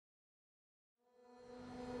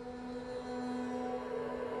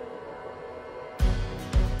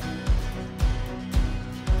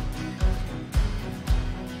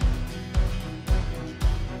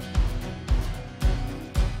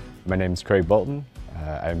My name's Craig Bolton.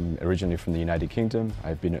 I'm originally from the United Kingdom.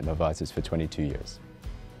 I've been at Novartis for 22 years.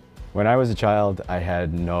 When I was a child, I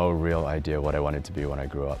had no real idea what I wanted to be when I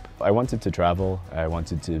grew up. I wanted to travel, I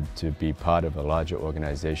wanted to be part of a larger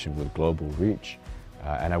organization with global reach,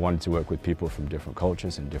 and I wanted to work with people from different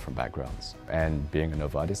cultures and different backgrounds. And being at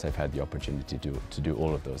Novartis, I've had the opportunity to do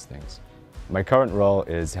all of those things. My current role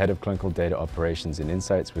is Head of Clinical Data Operations and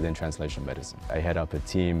Insights within Translational Medicine. I head up a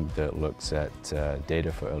team that looks at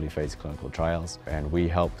data for early phase clinical trials, and we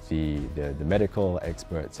help the medical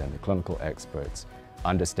experts and the clinical experts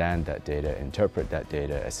understand that data, interpret that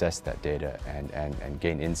data, assess that data, and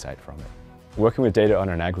gain insight from it. Working with data on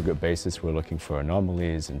an aggregate basis, we're looking for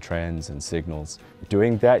anomalies and trends and signals.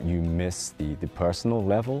 Doing that, you miss the personal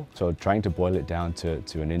level, so trying to boil it down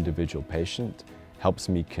to an individual patient helps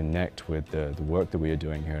me connect with the work that we are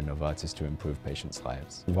doing here at Novartis to improve patients'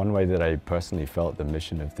 lives. One way that I personally felt the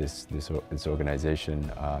mission of this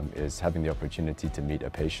organization is having the opportunity to meet a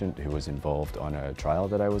patient who was involved on a trial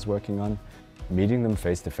that I was working on. Meeting them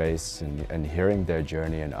face to face and hearing their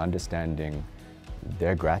journey and understanding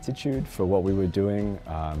their gratitude for what we were doing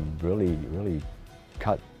really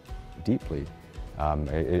cut deeply.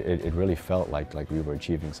 It really felt like we were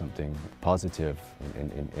achieving something positive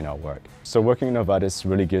in our work. So working at Novartis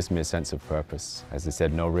really gives me a sense of purpose. As I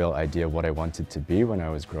said, no real idea what I wanted to be when I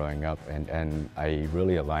was growing up, and I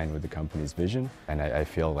really align with the company's vision, and I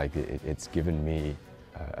feel like it's given me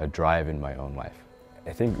a drive in my own life.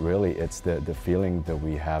 I think really it's the feeling that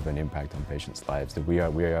we have an impact on patients' lives, that we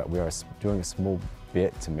are doing a small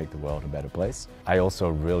bit to make the world a better place. I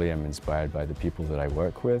also really am inspired by the people that I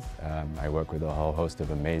work with. I work with a whole host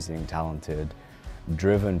of amazing, talented,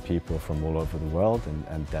 driven people from all over the world,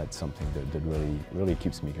 and that's something that really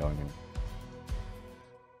keeps me going.